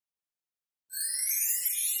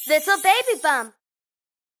LittleBabyBum.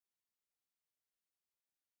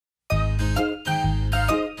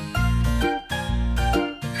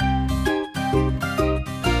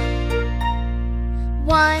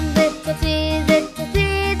 One little, two little,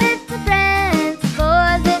 three little friends,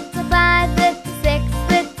 four little, five little, six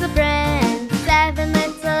little friends, seven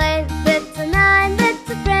little, eight little, nine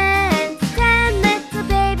little friends, 10 little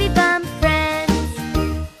baby bum friends.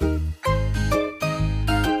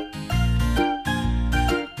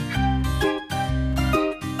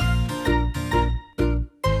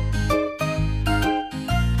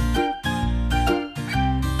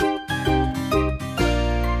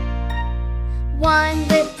 One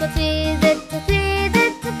little, two little, three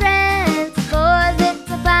little friends, four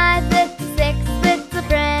little, five little, six little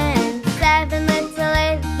friends, seven little,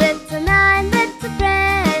 eight little, nine little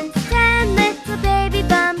friends, 10 little baby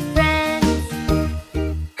bum friends.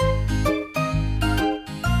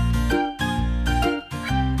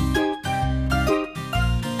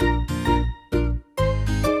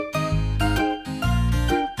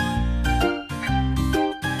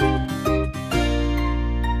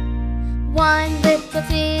 One little,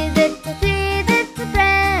 two little, three little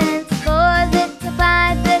friends, four little,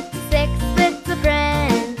 five little, six little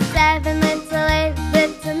friends, seven little, eight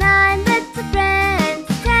little, nine little friends,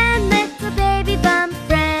 10 little baby bum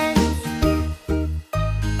friends.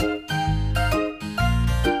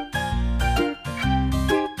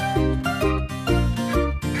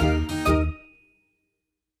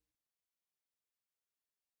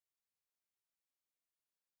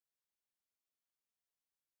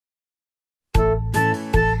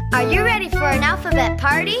 Are you ready for an alphabet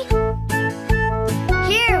party?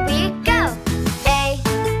 Here we go! A,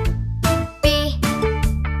 B,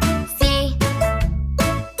 C,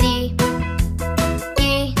 D,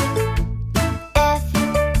 E, F,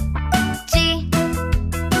 G.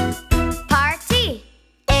 Party!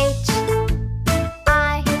 H,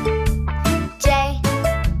 I, J,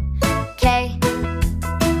 K,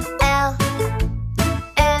 L,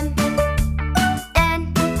 M,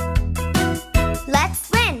 N. Let's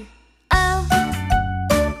win! O,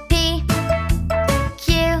 P, Q,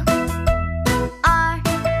 R,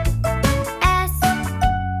 S,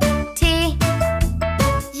 T,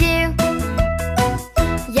 U.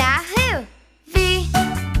 Yahoo! V,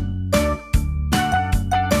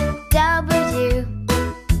 W,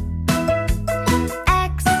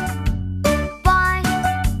 X, Y,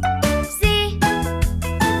 Z.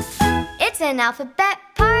 It's an alphabet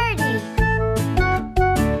party!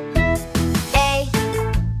 A,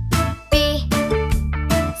 B,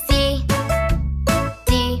 C, D,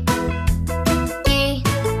 E,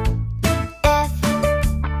 F,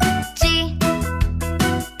 G.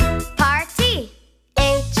 Party!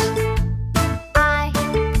 H, I,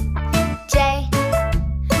 J,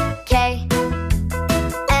 K,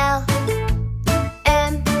 L,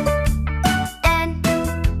 M, N.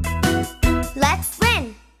 Let's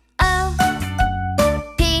win! O,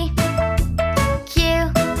 P, Q,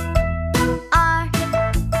 R,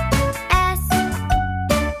 S,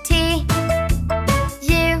 T,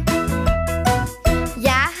 U.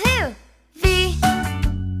 Yahoo! V,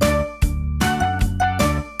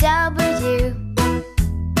 W,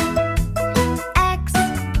 X,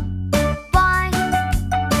 Y,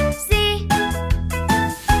 Z.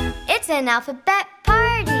 It's an alphabet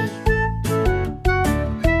party!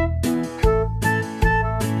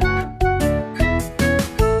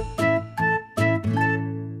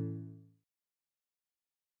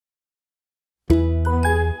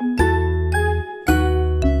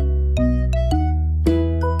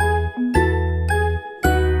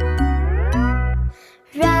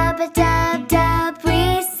 Rub-a-dub-dub,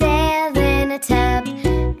 we sail in a tub.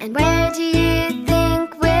 And where do you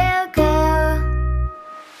think we'll go?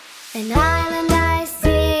 An island I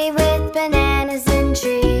see with bananas and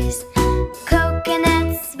trees,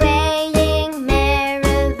 coconuts swaying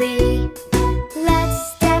merrily.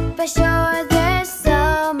 Let's step ashore, there's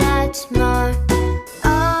so much more.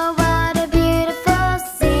 Oh, what a beautiful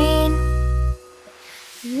scene.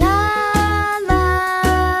 La, la,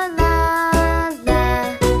 la,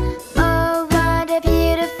 la. Oh, what a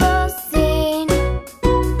beautiful scene.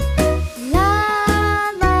 La,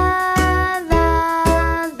 la, la,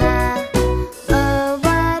 la. Oh,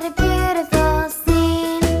 what a beautiful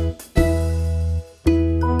scene.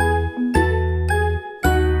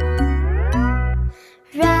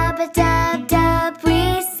 Rub-a-dub-dub,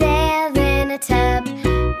 we sail in a tub.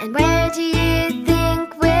 And where do you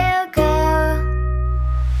think we'll go?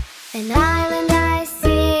 An island I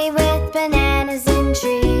see with bananas and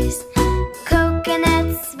trees,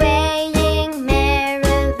 coconuts swaying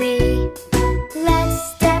merrily.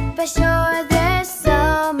 Let's step ashore, there's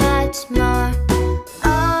so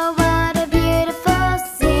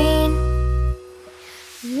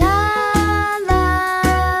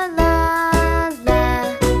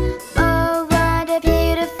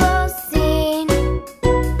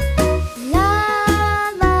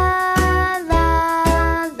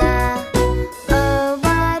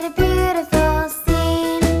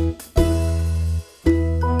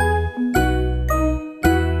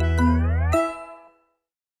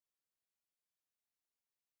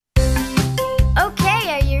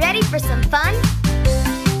for some fun?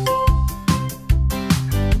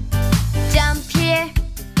 Jump here,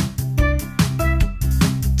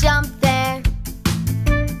 jump there,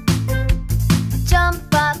 jump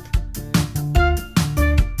up,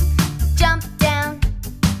 jump down,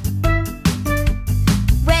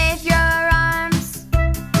 wave your arms,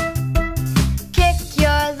 kick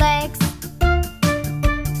your legs,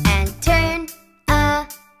 and turn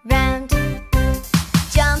around.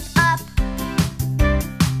 Jump up,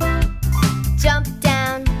 jump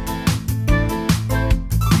down,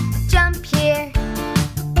 jump here,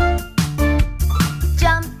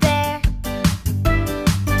 jump there,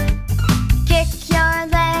 kick your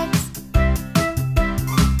legs,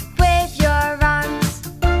 wave your arms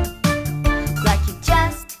like you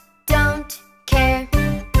just don't care.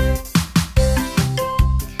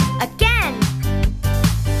 Again,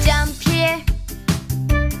 jump here,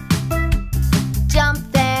 jump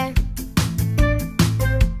there,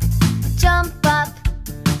 jump up,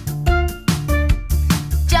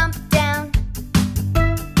 jump down,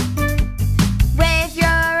 wave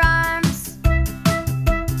your arms,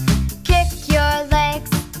 kick your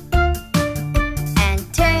legs,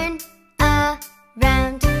 and turn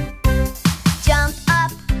around. Jump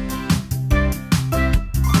up,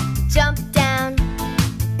 jump down,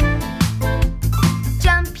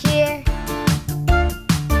 jump here,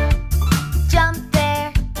 jump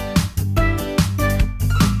there,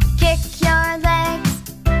 kick your legs,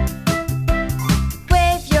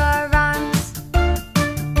 wave your arms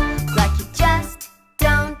like you just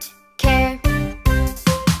don't care.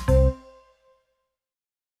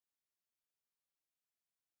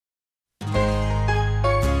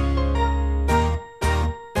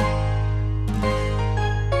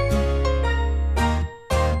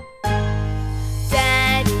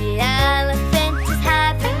 Daddy elephant is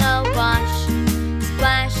having a wash.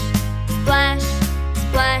 Splash, splash,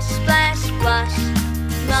 splash, splash, splash.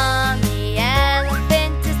 Mommy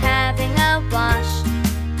elephant is having a wash.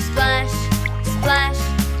 Splash, splash,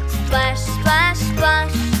 splash, splash,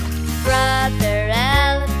 splash. Brother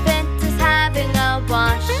elephant is having a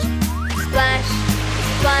wash. Splash,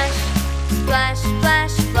 splash, splash,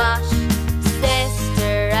 splash, splash.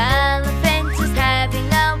 Sister elephant is having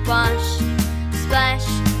a wash. Splash,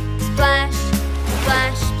 splash,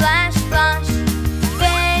 splash, splash, splash.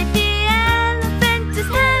 Baby elephant is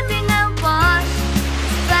having a wash.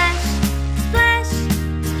 Splash, splash,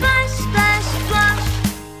 splash, splash, splash.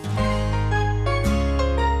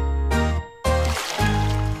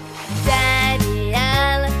 Daddy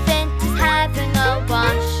elephant is having a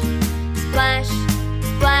wash. Splash,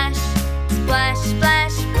 splash, splash,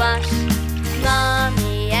 splash, splash.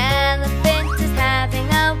 Mommy elephant is having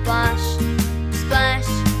a wash. Splash,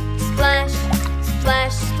 splash,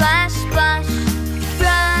 splash, splash, splash.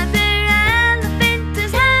 Brother elephant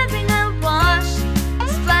is having a wash.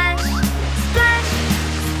 Splash, splash,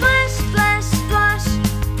 splash, splash, splash.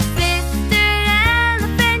 Sister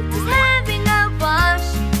elephant is having a wash.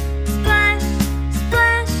 Splash,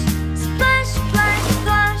 splash, splash, splash,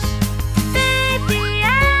 splash. Baby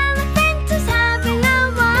elephant is having a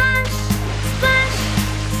wash. Splash,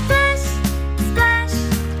 splash, splash,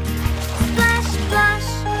 splash, splash.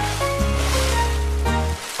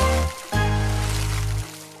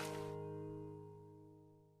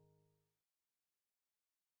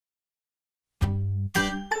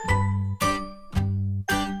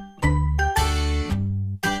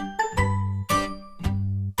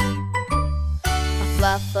 A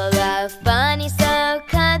fluffle of bunnies, so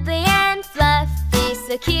cuddly and fluffy,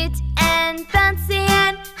 so cute and bouncy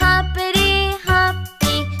and hoppity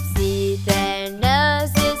hoppy. See their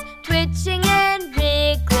noses twitching and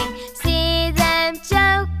wriggling, see them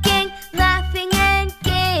joking, laughing and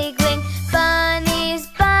giggling. Bunnies,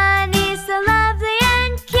 bunnies, so lovely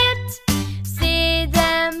and cute. See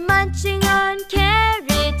them munching on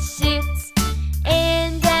carrot shoots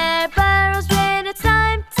in their burrows when it's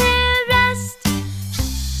time to rest.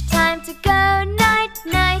 Shh, time to go night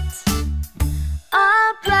night.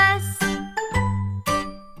 All bless.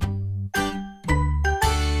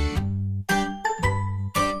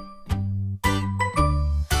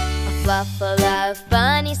 A fluffle of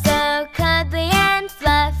bunnies, so cuddly and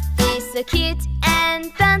fluffy, so cute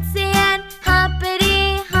and bouncy and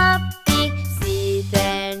hoppity hoppy. See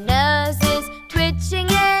their noses twitching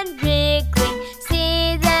and wriggling,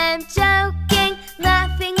 see them joking,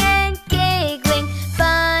 laughing and giggling.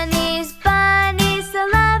 Bunnies, bunnies, so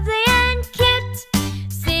lovely and cute.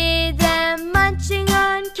 See them munching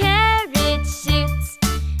on carrot shoots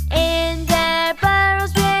in their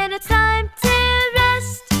burrows when it's time to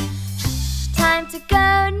rest. Shh, time to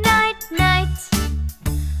go night night.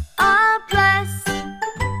 All bless.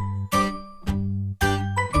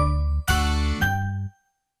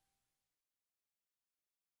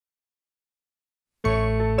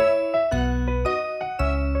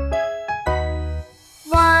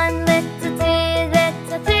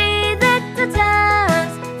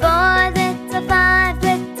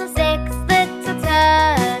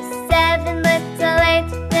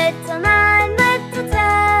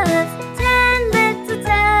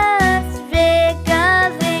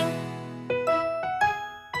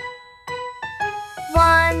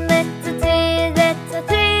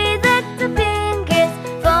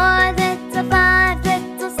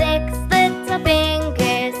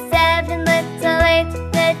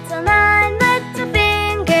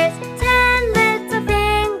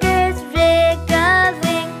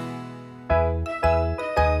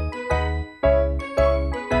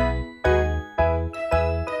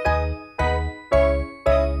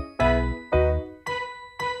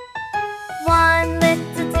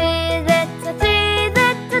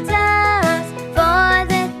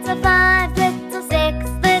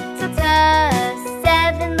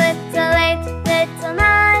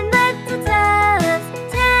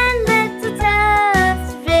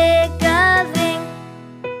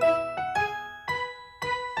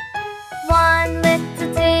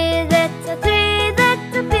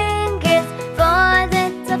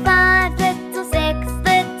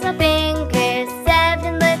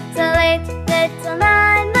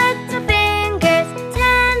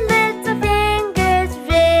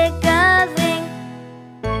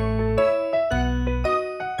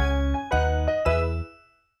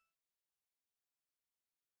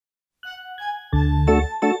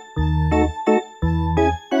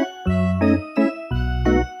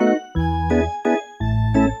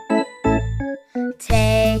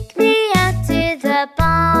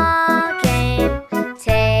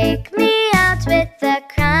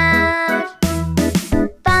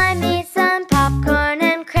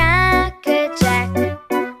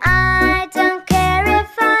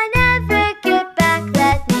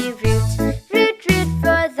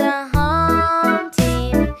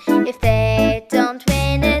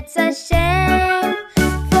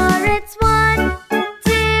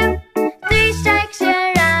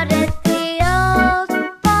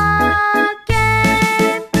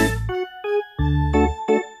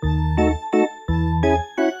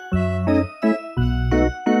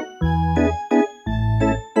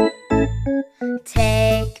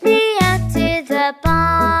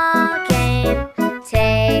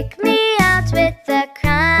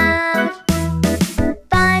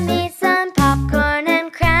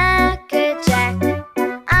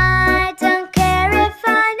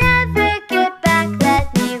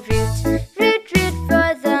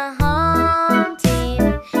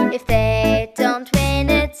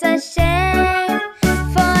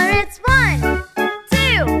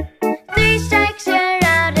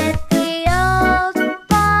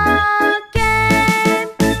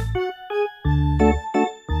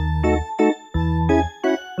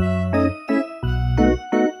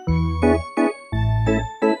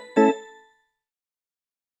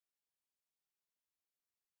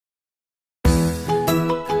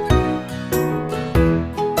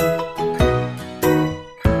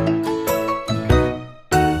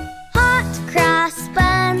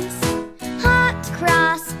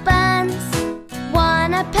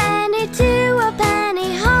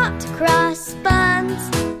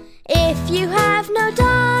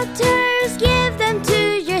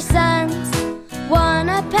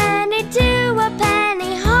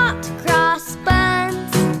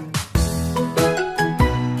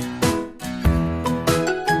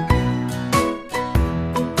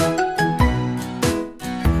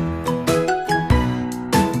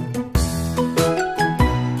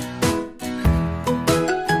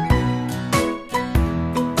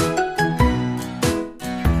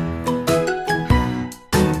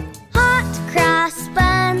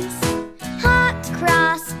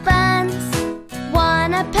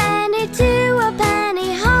 a penny, 2 a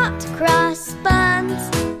penny, hot cross buns.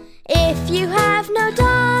 If you have no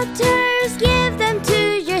daughters, give them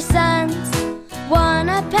to your sons. 1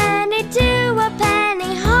 a penny, 2 a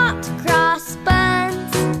penny, hot cross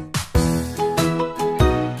buns.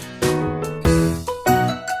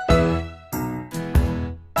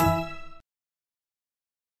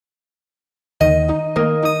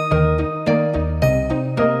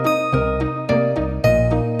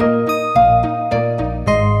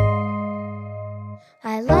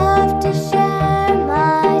 I love to share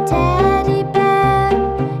my teddy bear.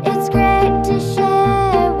 It's great to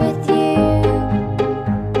share with you.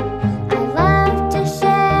 I love to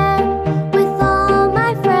share with all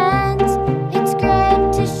my friends. It's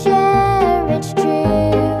great to share, it's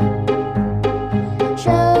true.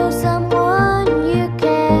 Show someone you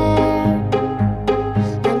care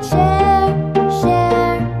and share,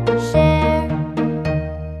 share, share.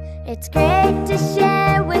 It's great to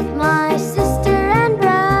share with my sister and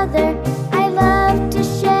brother. I love to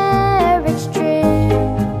share, it's true.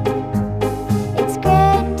 It's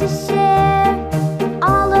great to share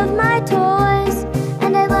all of my toys,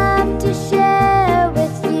 and I love to share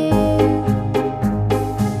with you.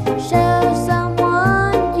 Show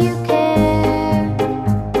someone you care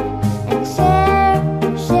and share,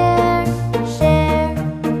 share, share.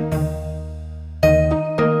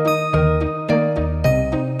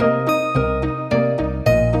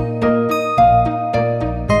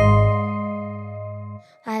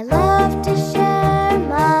 I love to share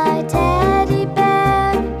my teddy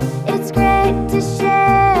bear. It's great to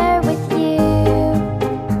share with you.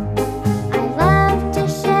 I love to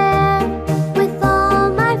share with all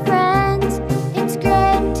my friends. It's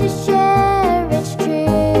great to share, it's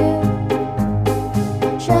true.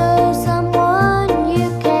 Show someone you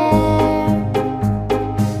care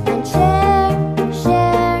and share,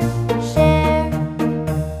 share, share.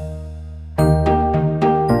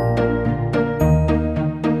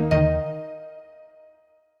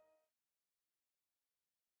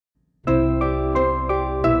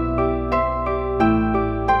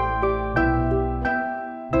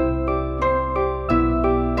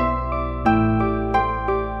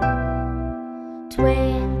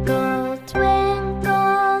 Twinkle,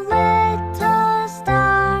 twinkle, little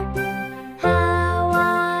star, how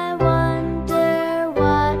I wonder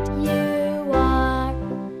what you are.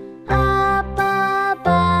 Up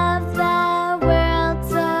above the world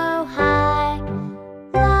so high,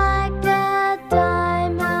 like a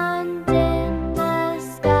diamond in the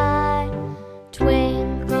sky.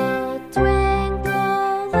 Twinkle,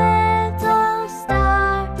 twinkle, little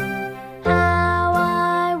star, how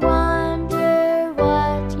I wonder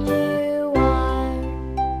what you are.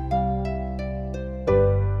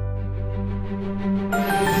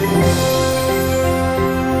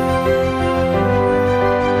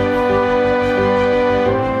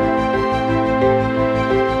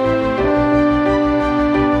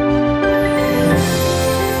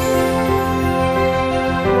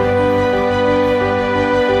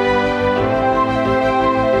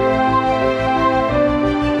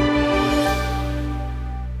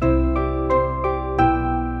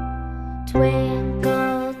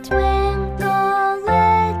 Twinkle, twinkle,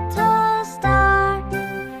 little star,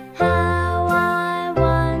 how I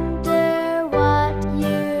wonder what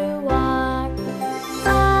you are.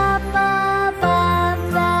 Up above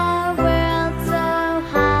the world so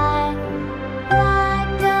high,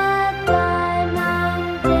 like a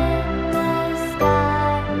diamond in the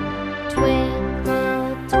sky. Twinkle,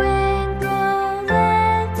 twinkle,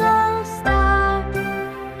 little star,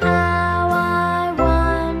 how I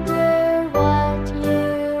wonder what you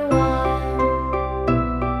are.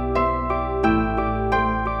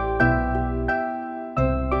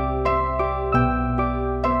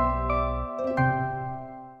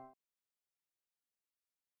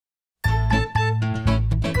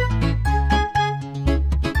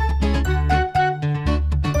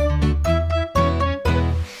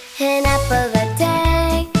 An apple a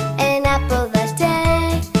day, an apple a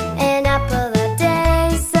day, an apple a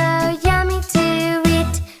day, so yummy to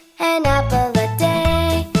eat. An apple a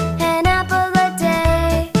day, an apple a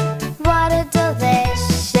day, what a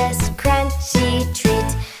delicious crunchy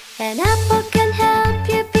treat. An apple can help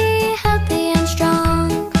you be healthy and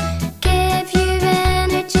strong, give you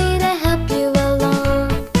energy to help you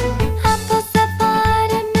along. Apples have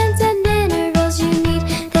vitamins and minerals you need.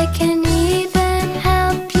 They can even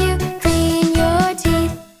help you clean your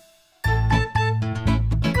teeth.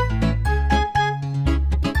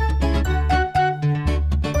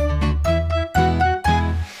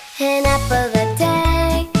 An apple a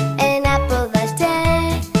day, an apple a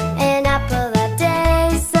day, an apple a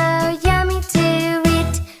day, so yummy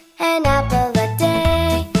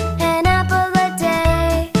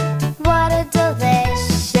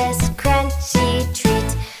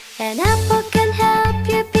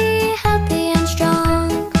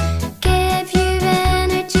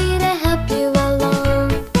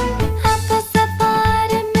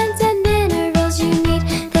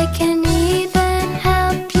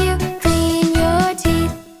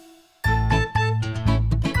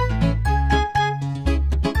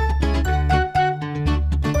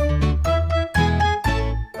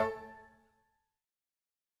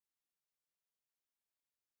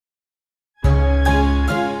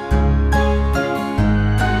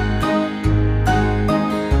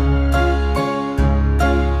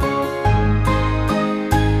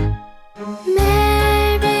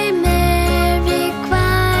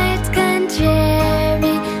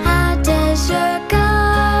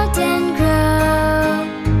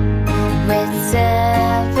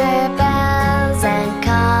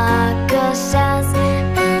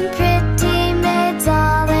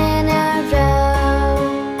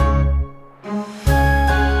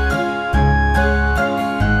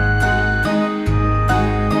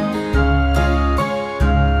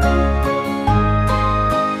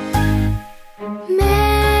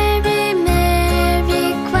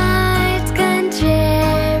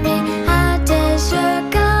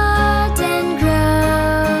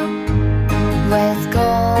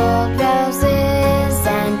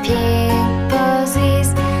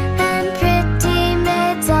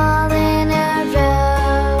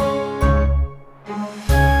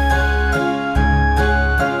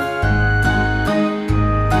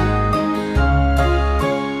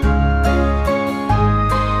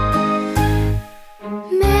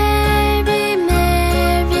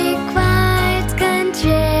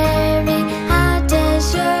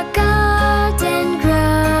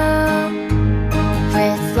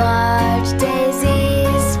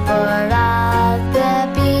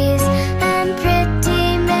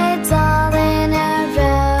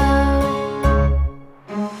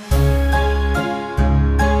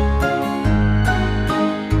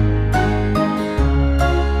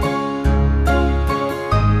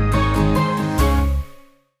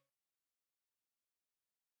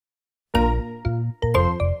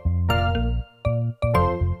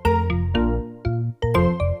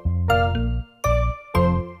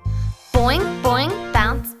Boing, boing,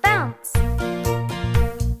 bounce, bounce.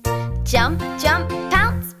 Jump, jump,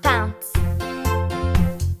 pounce, pounce.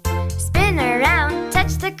 Spin around,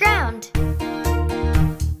 touch the ground.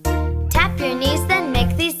 Tap your knees, then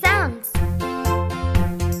make these sounds.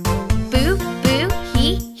 Boo, boo,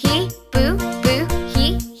 hee, hee, boo, boo,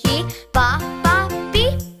 hee, hee. Ba, ba,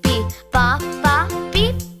 beep, beep. Ba, ba,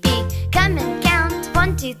 beep, beep. Come and count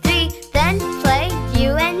 1, 2, 3, then play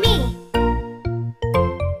you and me.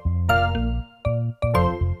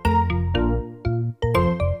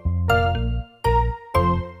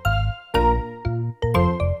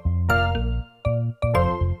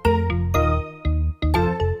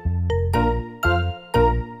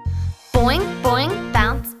 Boing, boing,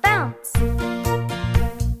 bounce, bounce.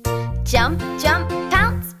 Jump, jump,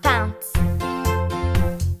 pounce, pounce.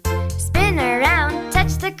 Spin around,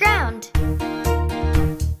 touch the ground.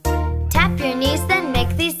 Tap your knees, then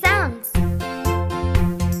make these sounds.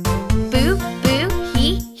 Boo, boo,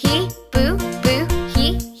 hee, hee, boo, boo,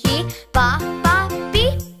 hee, hee. Ba, ba,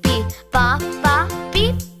 beep, beep. Ba, ba,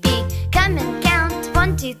 beep, beep. Come and count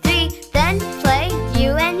 1, 2, 3, then play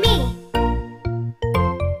you and me.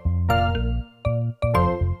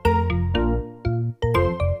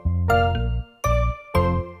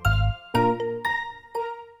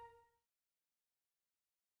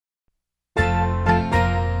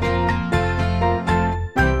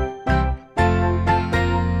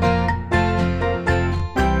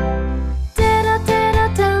 Diddle, diddle,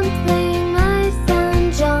 dumpling, my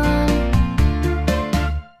son John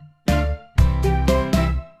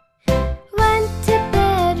went to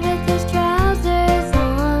bed with his trousers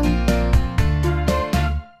on.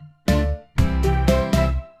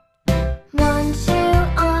 One shoe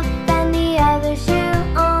off and the other shoe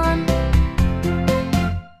on.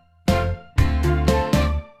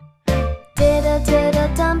 Diddle, diddle,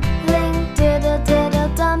 dumpling, diddle, diddle,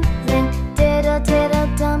 dumpling, diddle, diddle,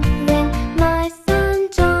 dumpling, my son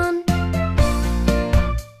John.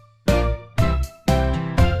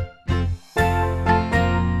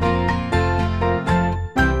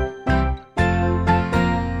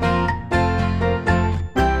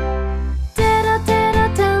 Diddle, diddle,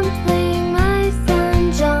 dumpling, my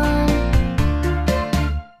son John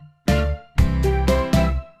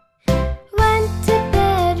went to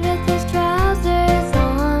bed with his trousers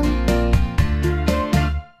on.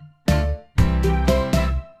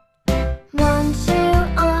 One shoe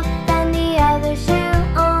off and the other shoe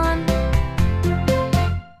on.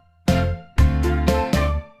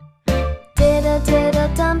 Diddle, diddle,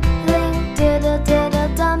 dumpling, diddle, diddle,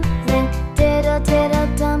 dumpling, diddle, diddle,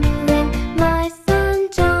 dumpling, my son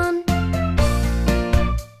John.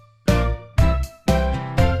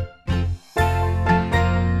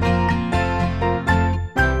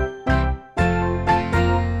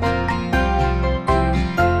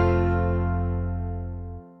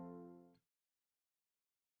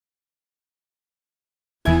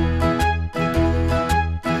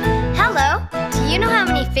 Hello, do you know how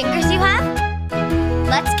many fingers you have?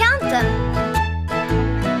 Let's count them.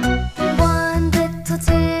 1, little,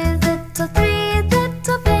 2, little, 3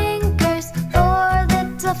 little fingers. 4,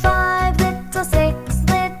 little, 5, little, 6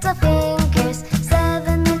 little fingers.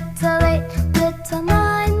 7, little, 8, little,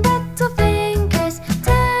 9 little fingers.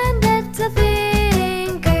 10 little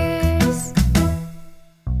fingers.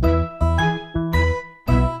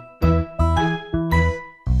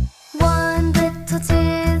 1, little,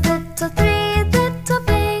 2, little, 3 little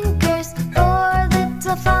fingers. 4,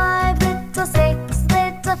 little, 5, little, 6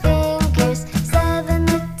 little fingers. 7,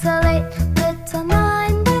 little, 8, little,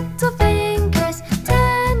 9 little fingers.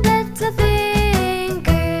 10 little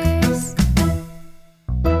fingers.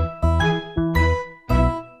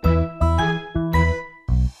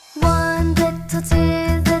 1, little, 2,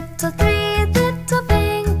 little, 3 little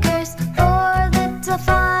fingers. 4, little,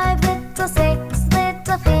 5, little, 6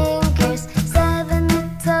 little fingers. 7,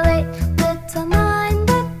 little, 8, little, 9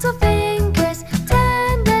 little fingers.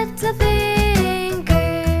 10 little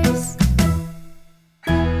fingers.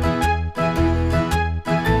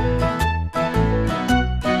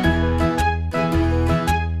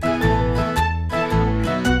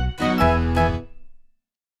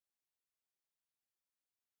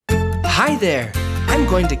 Hi there! I'm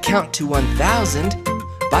going to count to 1,000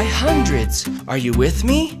 by hundreds. Are you with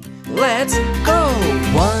me? Let's go!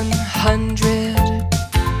 100,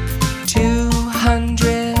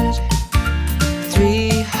 200,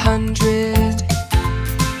 300,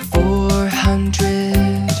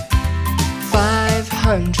 400,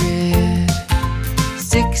 500,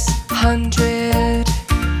 600,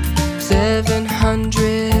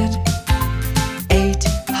 700,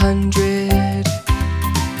 800,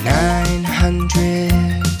 900,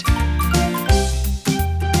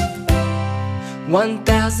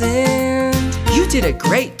 1,000. You did a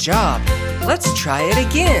great job. Let's try it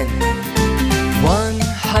again.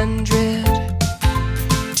 100,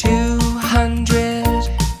 200,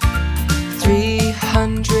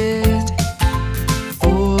 300,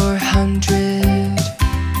 400,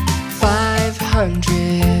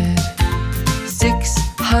 500,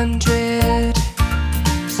 600,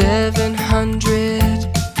 700,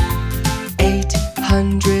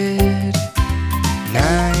 800,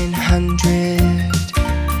 900.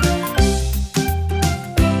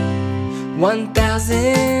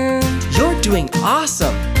 1,000. You're doing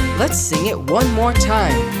awesome. Let's sing it one more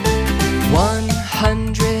time.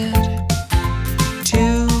 100,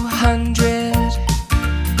 200,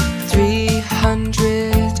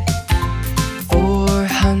 300,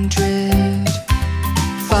 400,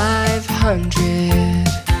 500,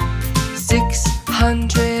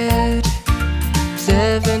 600,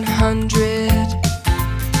 700,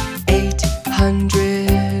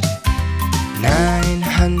 800,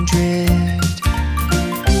 900.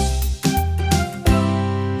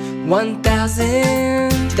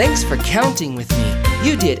 1,000. Thanks for counting with me.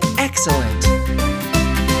 You did excellent.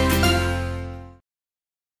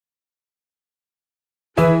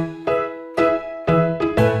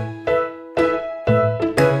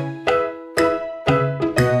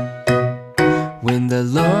 When the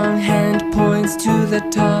long hand points to the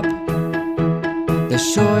top, the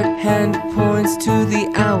short hand points to the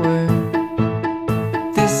hour.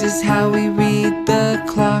 This is how we read the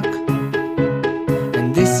clock,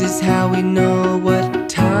 and this is how we know what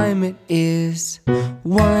time it is.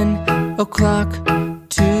 1 o'clock,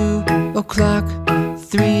 2 o'clock,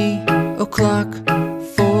 3 o'clock,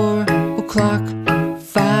 4 o'clock,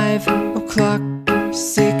 5 o'clock,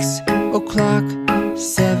 6 o'clock,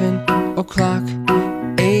 7 o'clock,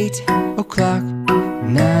 8 o'clock,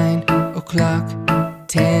 9 o'clock,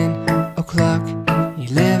 10 o'clock,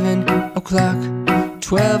 11 o'clock,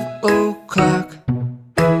 12 o'clock.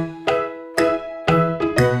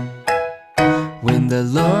 When the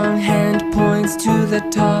long hand points to the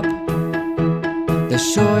top, the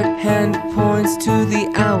short hand points to the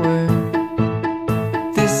hour.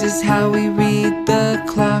 This is how we read the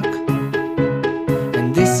clock,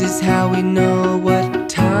 and this is how we know what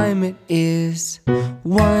time it is.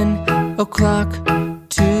 1 o'clock,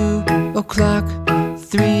 2 o'clock,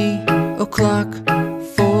 3 o'clock,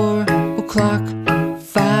 4 o'clock,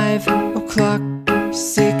 5 o'clock,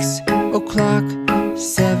 6 o'clock,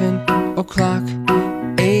 7 o'clock,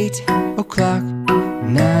 8 o'clock,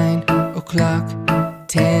 9 o'clock,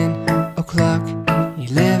 10 o'clock,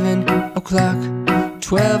 11 o'clock,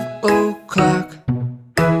 12 o'clock.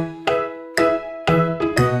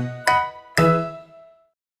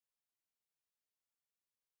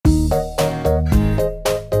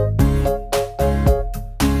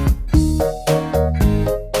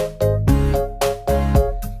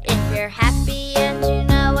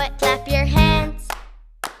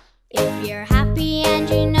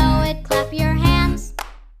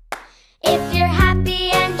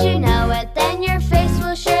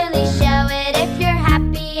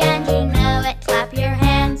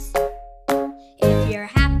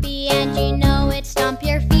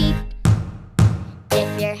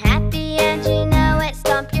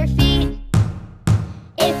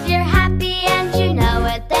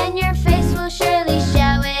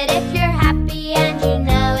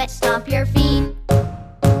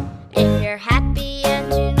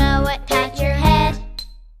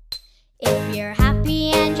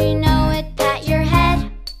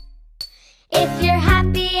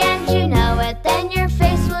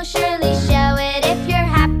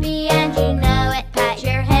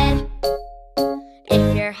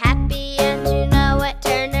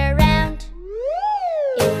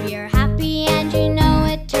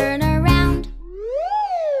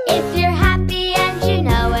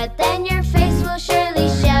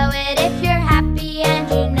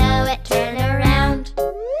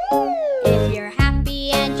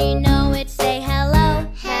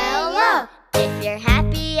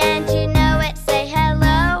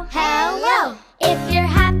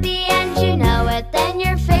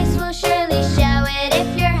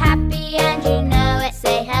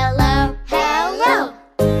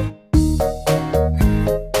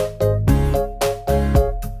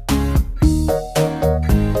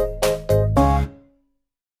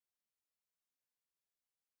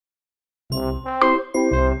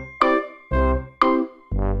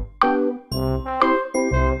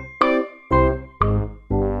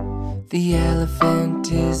 The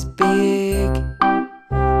elephant is big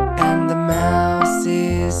and the mouse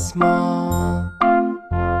is small.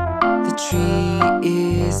 The tree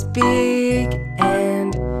is big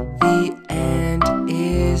and the ant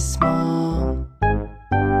is small.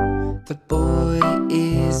 The boy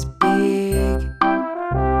is big,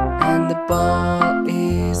 and the ball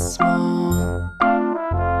is small.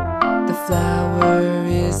 The flower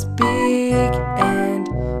is big, and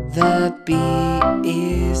the bee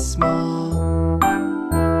is small.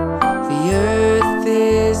 The earth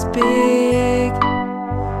is big,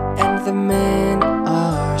 and the men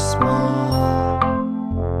are small.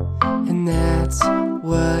 And that's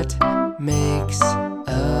what makes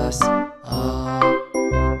us all.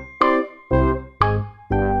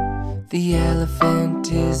 The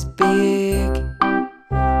elephant is big,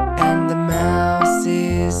 and the mouse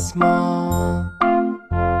is small.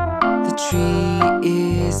 The tree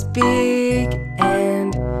is big,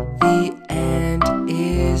 and the ant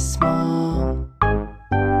is small.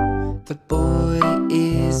 The boy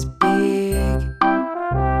is big,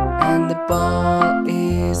 and the ball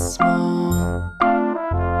is small.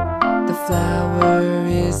 The flower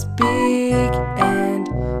is big, and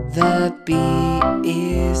the bee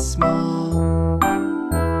is small.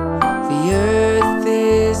 The earth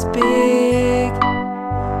is big,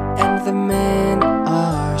 and the men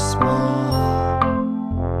are small.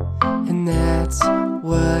 And that's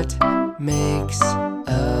what makes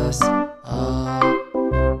us all.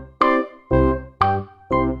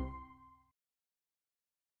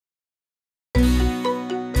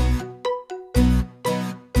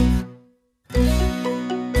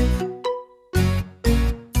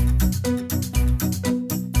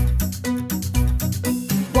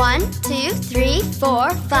 One, two, three, 4,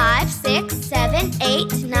 5, 6, 7,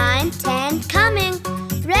 8, 9, 10. Coming,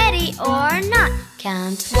 ready or not.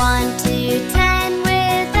 Count 1 to 10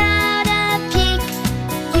 without a peek.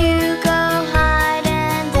 You go hide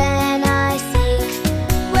and then I seek.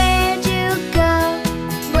 Where'd you go?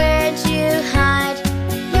 Where'd you hide?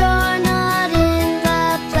 You're not in the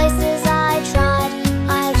places I tried.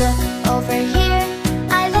 I look over here,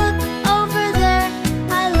 I look over there,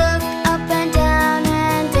 I look up and down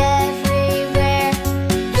and everywhere.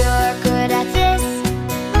 You're good at this.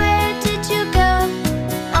 Where did you go?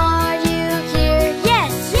 Are you here?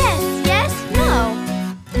 Yes, yes, yes, no.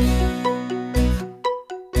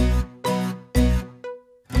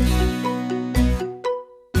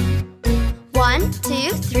 1, 2,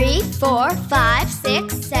 3, 4, 5,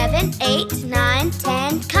 6, 7, 8, 9,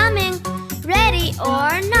 10. Coming, ready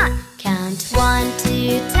or not. Count 1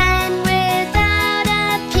 to 10 without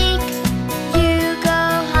a peek. You go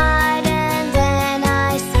hide and then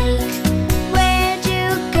I seek. Where'd you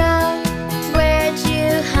go? Where'd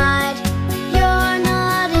you hide? You're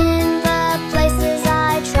not in the places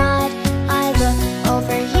I tried. I look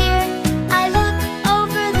over here, I look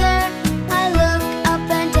over there, I look up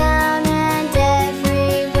and down and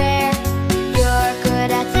everywhere. You're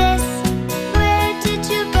good at this. Where did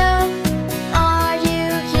you go? Are you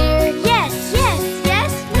here? Yes, yes,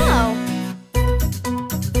 yes, no.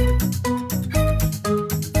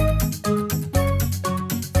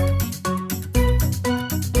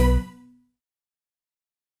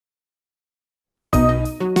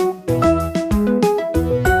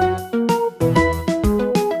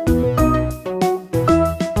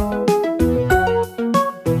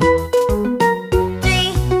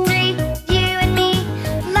 3, 3, you and me.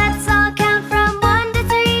 Let's all count from 1 to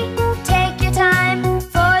 3. Take your time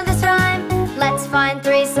for this rhyme. Let's find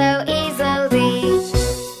 3 so easily.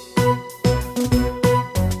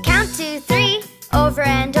 Count to 3, over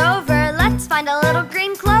and over. Let's find a little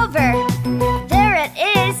green clover. There it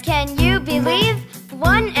is, can you believe?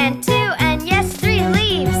 1 and 2 and yes, 3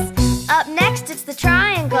 leaves. Up next it's the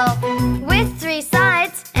triangle with 3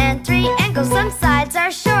 sides and 3 angles. Some sides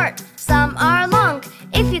are short, some are long.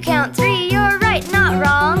 If you count 3, you're right, not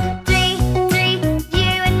wrong. 3, 3,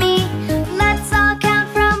 you and me. Let's all count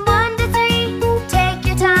from 1 to 3. Take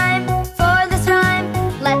your time for this rhyme.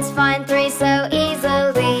 Let's find 3 so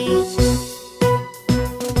easily.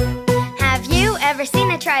 Have you ever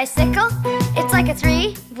seen a tricycle? It's like a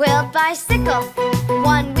 3-wheeled bicycle.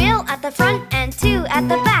 1 wheel at the front and 2 at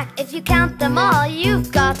the back. If you count them all,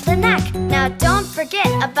 you've got the knack. Now don't forget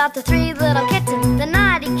about the 3 little kittens, the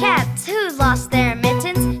naughty cats who lost their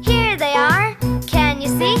mittens. Here they are. Can you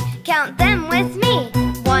see? Count them with me.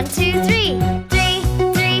 1, 2, 3. 3,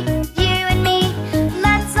 3, you and me.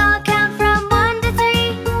 Let's all count from 1 to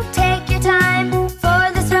 3. Take your time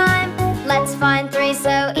for this rhyme. Let's find 3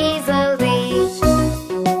 so easily.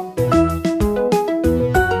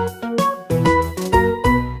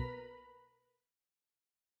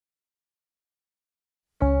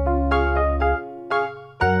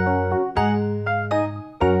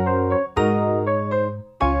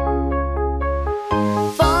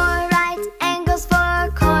 Four right angles,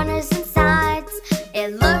 4 corners and sides.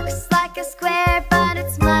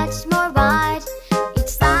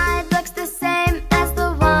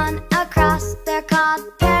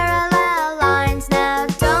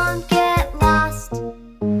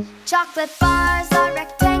 Chocolate bars are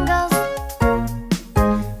rectangles.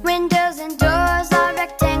 Windows and doors are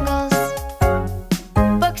rectangles.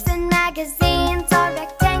 Books and magazines are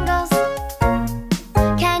rectangles.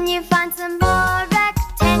 Can you find some more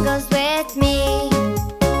rectangles with me?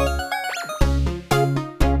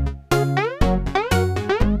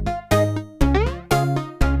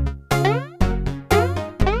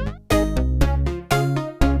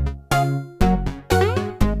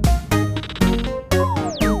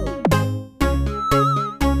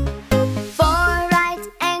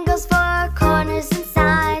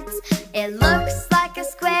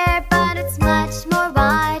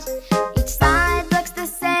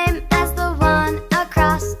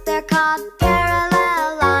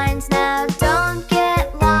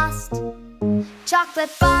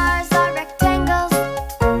 Chocolate bars are rectangles.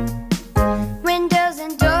 Windows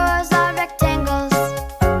and doors are rectangles.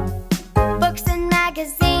 Books and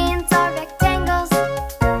magazines are rectangles.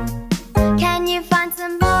 Can you find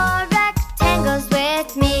some more rectangles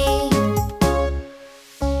with me?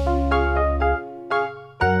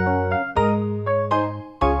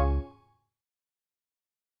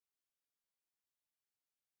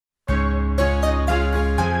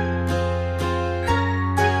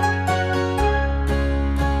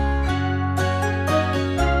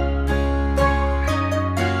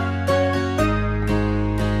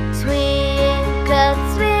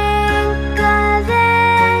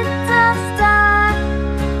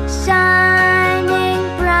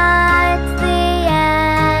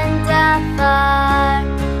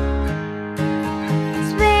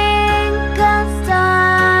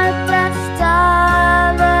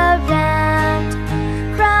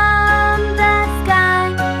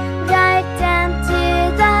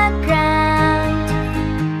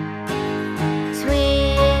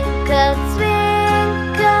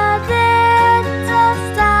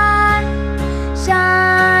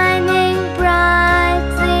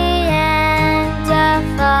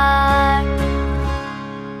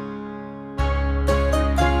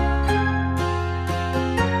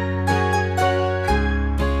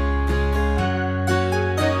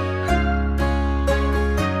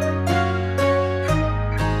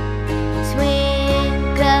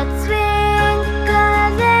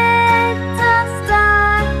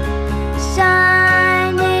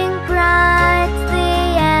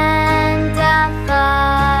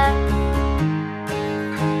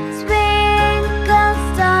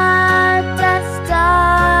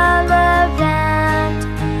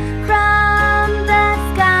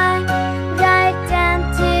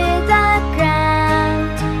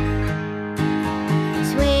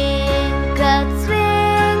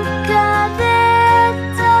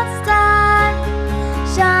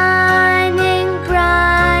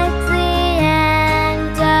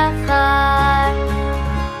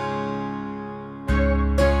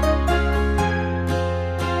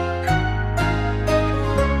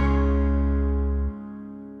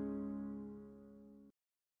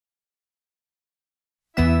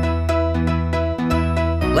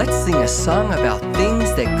 Let's sing a song about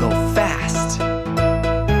things that go fast.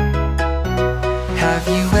 Have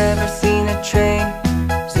you ever seen a train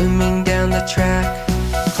zooming down the track?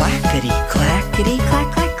 Clackety, clackety,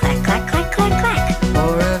 clack, clack, clack, clack, clack, clack, clack.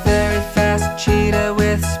 Or a very fast cheetah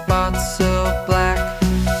with spots so black.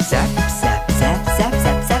 Zap, zap, zap, zap,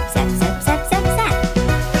 zap, zap, zap, zap, zap, zap, zap.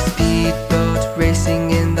 A speedboat racing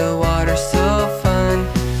in the water, so fun.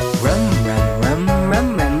 Rum, rum, rum,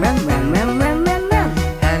 rum, rum, rum, rum, rum, rum, rum, rum.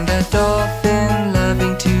 And a dolphin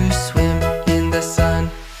loving to swim in the sun.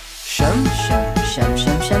 Shum, shum, shum,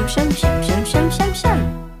 shum, shum, shum, shum, shum, shum, shum, shum.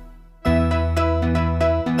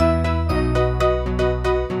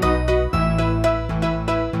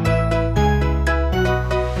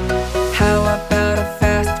 How about a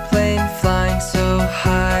fast plane flying so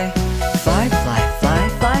high? Fly, fly, fly,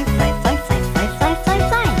 fly, fly, fly, fly, fly, fly, fly,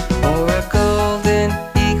 fly. Or a golden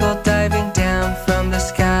eagle diving down from the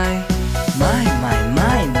sky. My, my,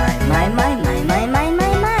 my, my, my, my, my, my, my,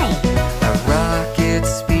 my, my. A rocket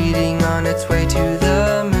speeding on its way to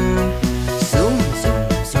the moon. Zoom, zoom,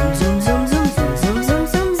 zoom, zoom, zoom, zoom, zoom, zoom, zoom,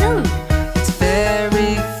 zoom, zoom. It's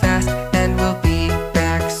very fast and we'll be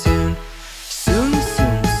back soon. Soon,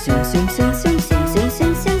 soon, soon, soon, soon, soon, soon, soon,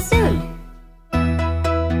 soon, soon, soon.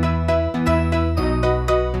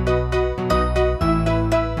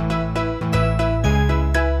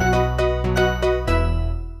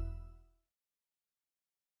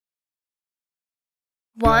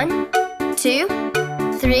 One, two,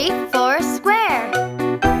 three, four, square.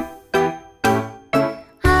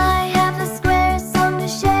 I have a square song to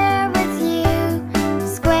share with you.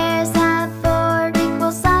 Squares have four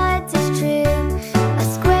equal sides, it's true. A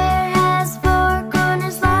square has four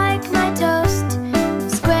corners like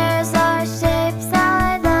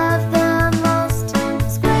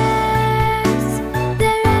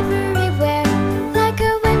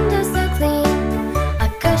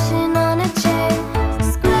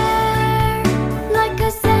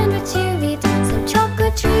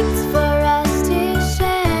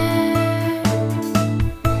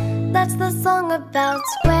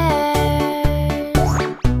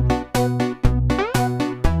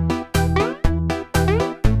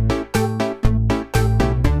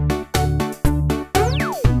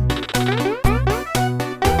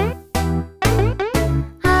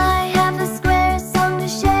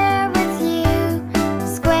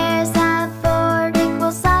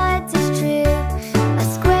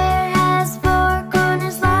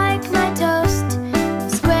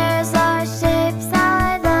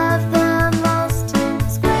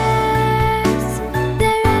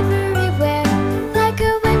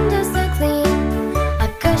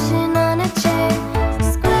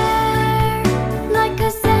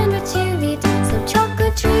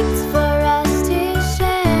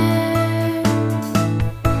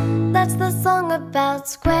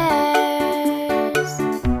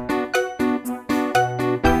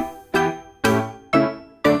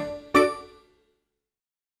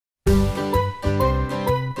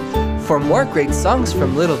For more great songs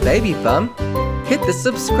from LittleBabyBum, hit the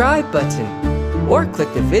subscribe button or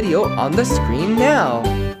click the video on the screen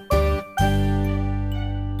now.